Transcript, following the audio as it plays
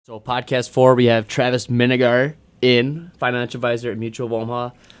So podcast 4, we have Travis Minigar financial advisor at Mutual of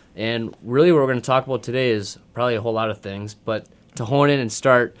Omaha. And really what we're going to talk about today is probably a whole lot of things. But to hone in and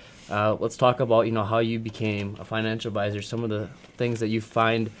start, let's talk about, how you became a financial advisor, some of the things that you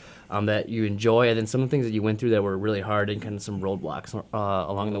find that you enjoy, and then some of the things that you went through that were really hard and kind of some roadblocks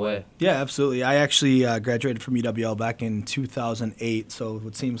along the way. Yeah, absolutely. I actually graduated from UWL back in 2008, so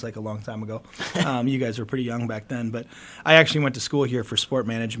it seems like a long time ago. You guys were pretty young back then, but I actually went to school here for sport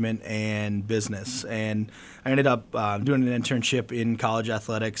management and business, and I ended up doing an internship in college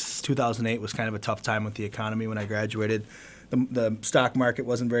athletics. 2008 was kind of a tough time with the economy when I graduated. The stock market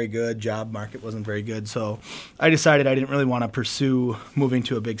wasn't very good, job market wasn't very good, so I decided I didn't really want to pursue moving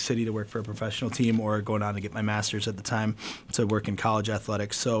to a big city to work for a professional team or going on to get my master's at the time to work in college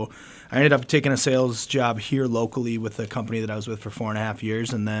athletics. So I ended up taking a sales job here locally with a company that I was with for 4.5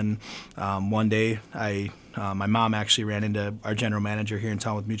 years, and then one day my mom actually ran into our general manager here in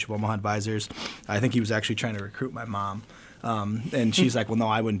town with Mutual of Omaha Advisors. I think he was actually trying to recruit my mom. And she's like, well, no,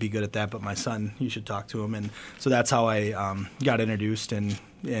 I wouldn't be good at that, but my son, you should talk to him. And so that's how I got introduced and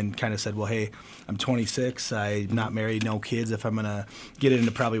kind of said, well, hey, I'm 26, I'm not married, no kids. If I'm going to get into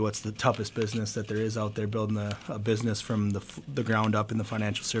probably what's the toughest business that there is out there, building a business from the ground up in the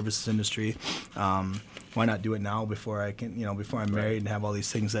financial services industry, why not do it now before I'm married and have all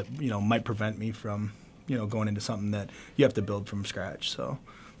these things that, might prevent me from, going into something that you have to build from scratch. So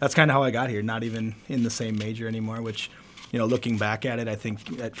that's kind of how I got here, not even in the same major anymore, which looking back at it, I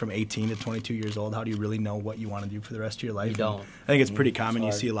think that from 18 to 22 years old, how do you really know what you want to do for the rest of your life? You don't. And I think it's pretty common.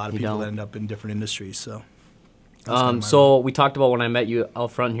 You see a lot of people that end up in different industries. So, so we talked about when I met you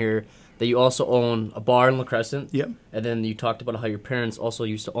out front here that you also own a bar in La Crescent. Yep. And then you talked about how your parents also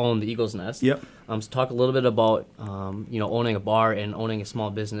used to own the Eagle's Nest. Yep. So talk a little bit about, owning a bar and owning a small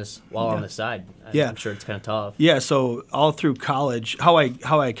business while on the side. I'm sure it's kind of tough. Yeah. So all through college, how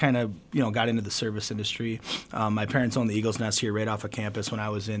I kind of got into the service industry. My parents owned the Eagle's Nest here right off of campus when I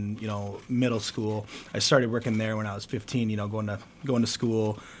was in middle school. I started working there when I was 15. Going to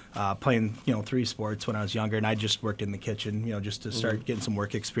school. Playing 3 sports when I was younger, and I just worked in the kitchen, just to start getting some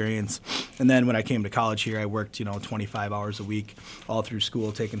work experience. And then when I came to college here, I worked 25 hours a week all through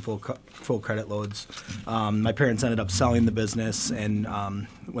school, taking full credit loads. My parents ended up selling the business, and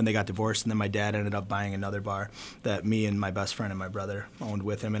when they got divorced, and then my dad ended up buying another bar that me and my best friend and my brother owned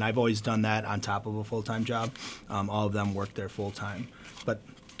with him. And I've always done that on top of a full-time job. All of them worked there full-time, but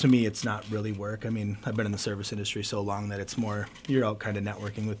to me, it's not really work. I mean, I've been in the service industry so long that it's more you're out kind of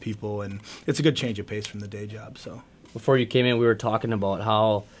networking with people, and it's a good change of pace from the day job. So before you came in, we were talking about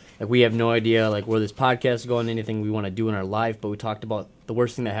how we have no idea where this podcast is going, anything we want to do in our life, but we talked about the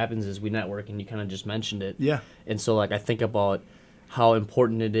worst thing that happens is we network, and you kind of just mentioned it. Yeah. And so I think about how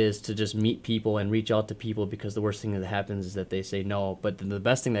important it is to just meet people and reach out to people, because the worst thing that happens is that they say no. But the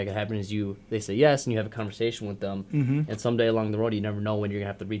best thing that could happen is they say yes, and you have a conversation with them. Mm-hmm. And someday along the road, you never know when you're going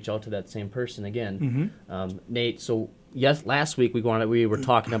to have to reach out to that same person again. Mm-hmm. Nate, so yes, last week we were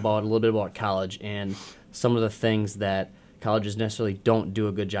talking about a little bit about college and some of the things that colleges necessarily don't do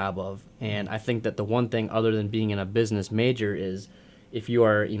a good job of. And I think that the one thing other than being in a business major is if you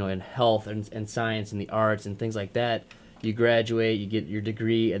are in health and science and the arts and things like that, you graduate, you get your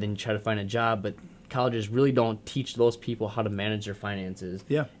degree, and then you try to find a job. But colleges really don't teach those people how to manage their finances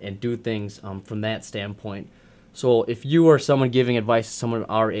and do things from that standpoint. So if you are someone giving advice to someone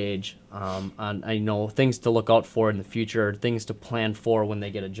our age on things to look out for in the future, or things to plan for when they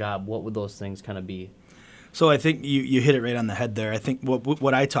get a job, what would those things kind of be? So I think you hit it right on the head there. I think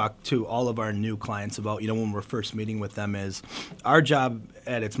what I talk to all of our new clients about, when we're first meeting with them, is our job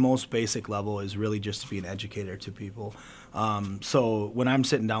at its most basic level is really just to be an educator to people. So when I'm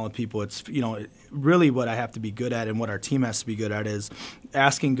sitting down with people, it's really what I have to be good at, and what our team has to be good at is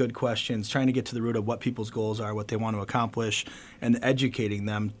asking good questions, trying to get to the root of what people's goals are, what they want to accomplish, and educating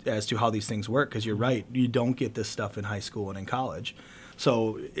them as to how these things work. Because you're right, you don't get this stuff in high school and in college.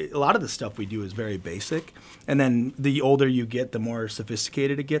 So a lot of the stuff we do is very basic, and then the older you get, the more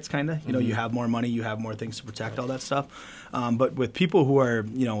sophisticated it gets, kind of. You have more money, you have more things to protect, all that stuff. But with people who are,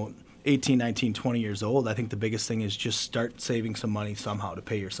 18, 19, 20 years old, I think the biggest thing is just start saving some money somehow to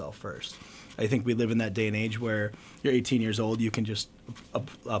pay yourself first. I think we live in that day and age where you're 18 years old, you can just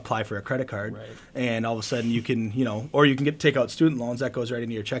apply for a credit card, and all of a sudden you can, or you can take out student loans. That goes right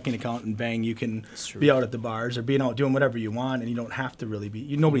into your checking account, and bang, you can be out at the bars or being out doing whatever you want, and you don't have to really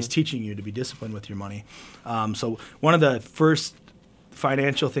be. Nobody's teaching you to be disciplined with your money. So one of the first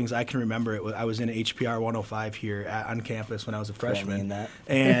financial things I can remember, I was in HPR 105 here on campus when I was a freshman,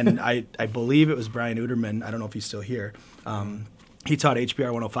 and I believe it was Brian Uderman. I don't know if he's still here. he taught HBR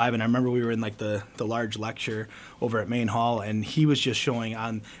 105, and I remember we were in like the large lecture over at Main Hall, and he was just showing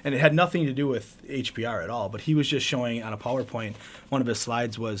on, and it had nothing to do with HBR at all, but he was just showing on a PowerPoint, one of his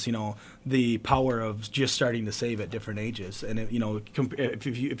slides was, the power of just starting to save at different ages. And,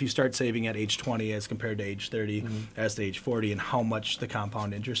 if you start saving at age 20 as compared to age 30, as to age 40, and how much the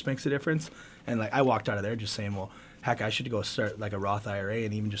compound interest makes a difference. And like I walked out of there just saying, well, heck, I should go start like a Roth IRA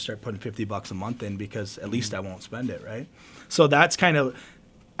and even just start putting $50 a month in, because at least I won't spend it, right? So that's kind of,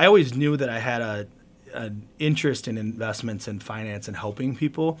 I always knew that I had an interest in investments and finance and helping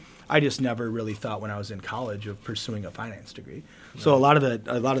people. I just never really thought when I was in college of pursuing a finance degree. Right. So a lot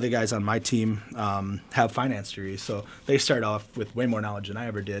of the guys on my team have finance degrees, so they start off with way more knowledge than I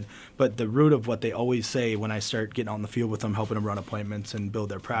ever did. But the root of what they always say when I start getting out in the field with them, helping them run appointments and build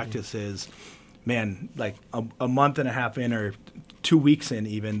their practice is, man, like a month and a half in or 2 weeks in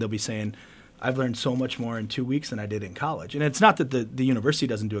even, they'll be saying, I've learned so much more in 2 weeks than I did in college. And it's not that the university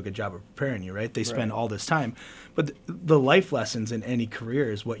doesn't do a good job of preparing you, right? They spend all this time. But the life lessons in any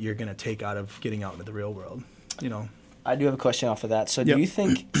career is what you're going to take out of getting out into the real world, I do have a question off of that. So do you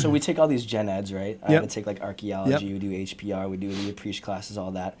think, so we take all these gen eds, right? I had to take like archaeology, we do HPR, we do the Appreciation classes,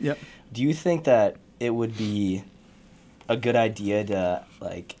 all that. Yep. Do you think that it would be a good idea to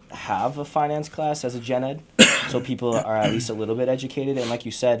like have a finance class as a gen ed so people are at least a little bit educated? And like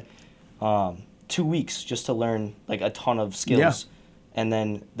you said, 2 weeks just to learn like a ton of skills. And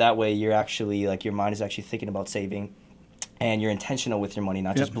then that way you're actually like your mind is actually thinking about saving and you're intentional with your money,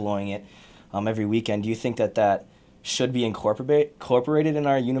 not just blowing it every weekend. Do you think that should be incorporated in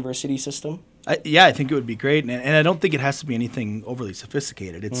our university system? I think it would be great, and I don't think it has to be anything overly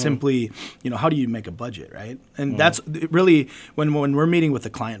sophisticated. It's simply, how do you make a budget, right? And that's really, when we're meeting with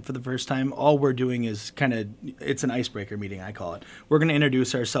a client for the first time, all we're doing is it's an icebreaker meeting, I call it. We're going to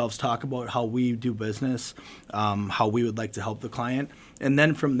introduce ourselves, talk about how we do business, how we would like to help the client, and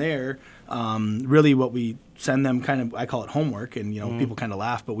then from there, really what we send them I call it homework, and people kind of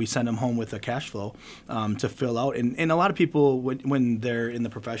laugh, but we send them home with a cash flow to fill out. And a lot of people, when they're in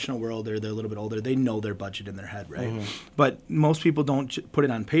the professional world or they're a little bit older, they know their budget in their head, right? But most people don't put it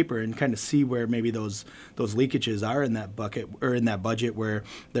on paper and kind of see where maybe those leakages are in that bucket or in that budget, where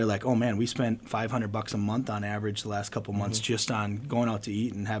they're like, oh man, we spent $500 a month on average the last couple months just on going out to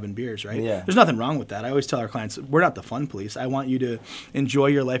eat and having beers, right? Yeah. There's nothing wrong with that. I always tell our clients, we're not the fun police. I want you to enjoy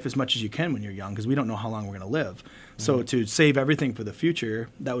your life as much as you can when you're young, because we don't know how long we're going to live. So to save everything for the future,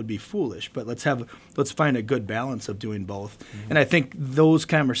 that would be foolish. But let's find a good balance of doing both. And I think those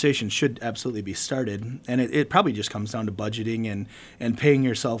conversations should absolutely be started. And it probably just comes down to budgeting and paying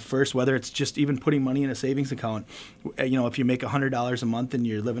yourself first, whether it's just even putting money in a savings account. If you make $100 a month and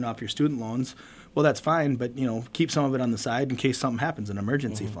you're living off your student loans, well, that's fine, but keep some of it on the side in case something happens, an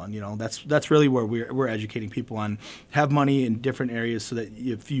emergency fund. That's really where we're educating people on. Have money in different areas so that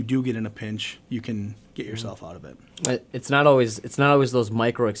if you do get in a pinch, you can get yourself out of it. It's not always those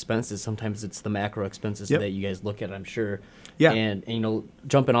micro expenses. Sometimes it's the macro expenses that you guys look at, I'm sure. Yeah. And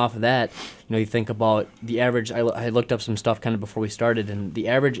jumping off of that, you think about the average. I looked up some stuff kind of before we started, and the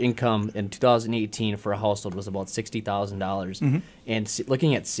average income in 2018 for a household was about $60,000. And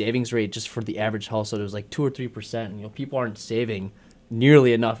looking at savings rate just for the average household, it was like 2 or 3%. People aren't saving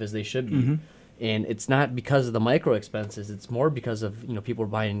nearly enough as they should be. And it's not because of the micro expenses. It's more because of, people are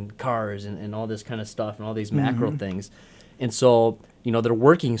buying cars and all this kind of stuff and all these macro things. And so, they're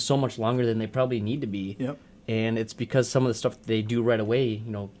working so much longer than they probably need to be. Yep. And it's because some of the stuff they do right away,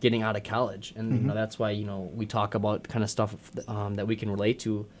 getting out of college. And, that's why, we talk about kind of stuff that we can relate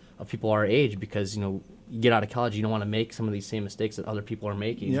to of people our age, because, you get out of college, you don't want to make some of these same mistakes that other people are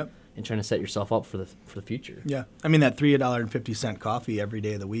making. Yep. And trying to set yourself up for the future. Yeah, I mean that $3.50 coffee every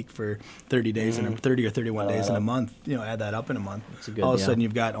day of the week for 30 days and 30 or 31 days in a month. Add that up in a month. All of a sudden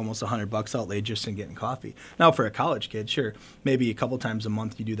you've got almost $100 outlay just in getting coffee. Now for a college kid, sure, maybe a couple times a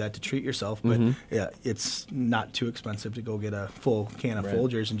month you do that to treat yourself, but it's not too expensive to go get a full can of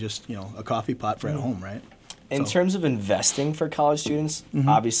Folgers and just a coffee pot for at home, right? In terms of investing for college students,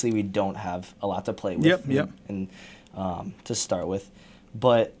 obviously we don't have a lot to play with. And to start with,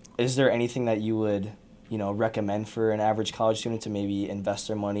 but is there anything that you would, recommend for an average college student to maybe invest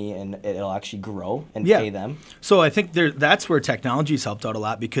their money and it'll actually grow and pay them? So I think that's where technology's helped out a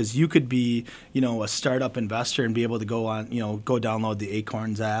lot, because you could be, a startup investor and be able to go on, go download the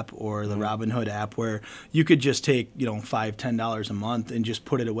Acorns app or the Robinhood app, where you could just take, $5, $10 a month and just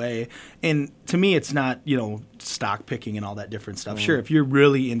put it away. And to me, it's not, stock picking and all that different stuff. Sure, if you're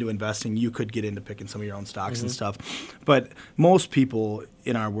really into investing, you could get into picking some of your own stocks and stuff. But most people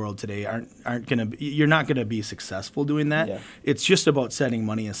in our world today aren't going to, you're not going to be successful doing that. It's just about setting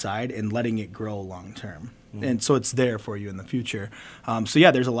money aside and letting it grow long term. And so it's there for you in the future. So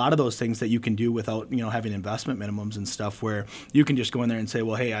yeah, there's a lot of those things that you can do without having investment minimums and stuff, where you can just go in there and say,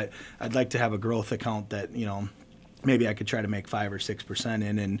 well, hey, I'd like to have a growth account that maybe I could try to make 5 or 6%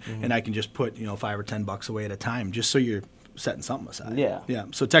 in, and I can just put $5 or $10 away at a time, just so you're setting something aside. Yeah.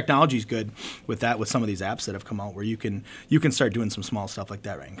 So technology's good with that, with some of these apps that have come out, where you can start doing some small stuff like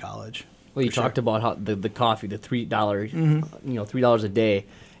that right in college. Well, you talked about how the coffee, the $3, $3 a day.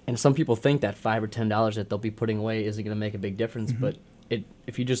 And some people think that $5 or $10 that they'll be putting away isn't going to make a big difference, but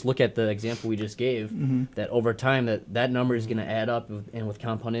if you just look at the example we just gave, that over time that number is going to add up, and with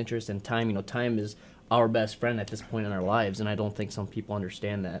compound interest and time, time is our best friend at this point in our lives, and I don't think some people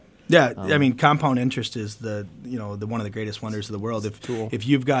understand that. Yeah, I mean, compound interest is the one of the greatest wonders of the world. If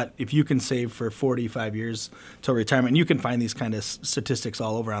you can save for 45 years till retirement, and you can find these kind of statistics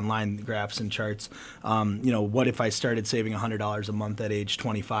all over online, graphs and charts. What if I started saving $100 a month at age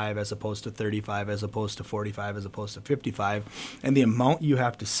 25 as opposed to 35, as opposed to 45, as opposed to 55, and the amount you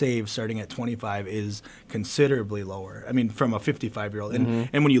have to save starting at 25 is considerably lower. I mean, from a 55-year-old, and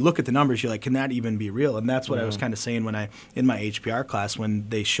when you look at the numbers, you're like, can that even be real? And that's what I was kind of saying when in my HPR class, when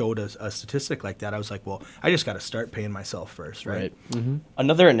they showed a statistic like that, I was like, well, I just got to start paying myself first, right?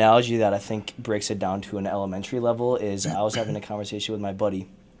 Another analogy that I think breaks it down to an elementary level is I was having a conversation with my buddy,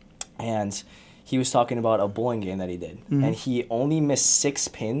 and he was talking about a bowling game that he did, and he only missed 6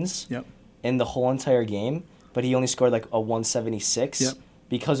 pins in the whole entire game, but he only scored like a 176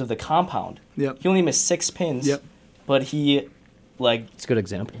 because of the compound. He only missed 6 pins, but he it's a good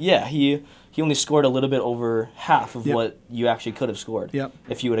example. Yeah, he only scored a little bit over half of what you actually could have scored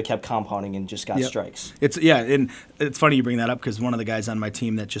if you would have kept compounding and just got strikes. And it's funny you bring that up, because one of the guys on my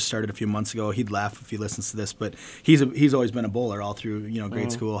team that just started a few months ago, he'd laugh if he listens to this, but he's always been a bowler all through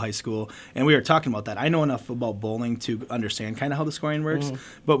grade school, high school, and we were talking about that. I know enough about bowling to understand kind of how the scoring works,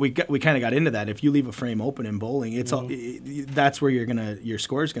 but we kind of got into that. If you leave a frame open in bowling, it's that's where your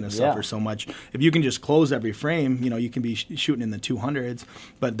score is gonna suffer so much. If you can just close every frame, you can be shooting in the 200s,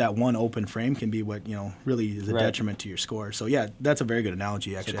 but that one open frame can be what really is a detriment to your score. So yeah, that's a very good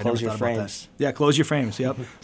analogy, actually. So I close never your thought about frames. that. Yeah, close your frames. Yep.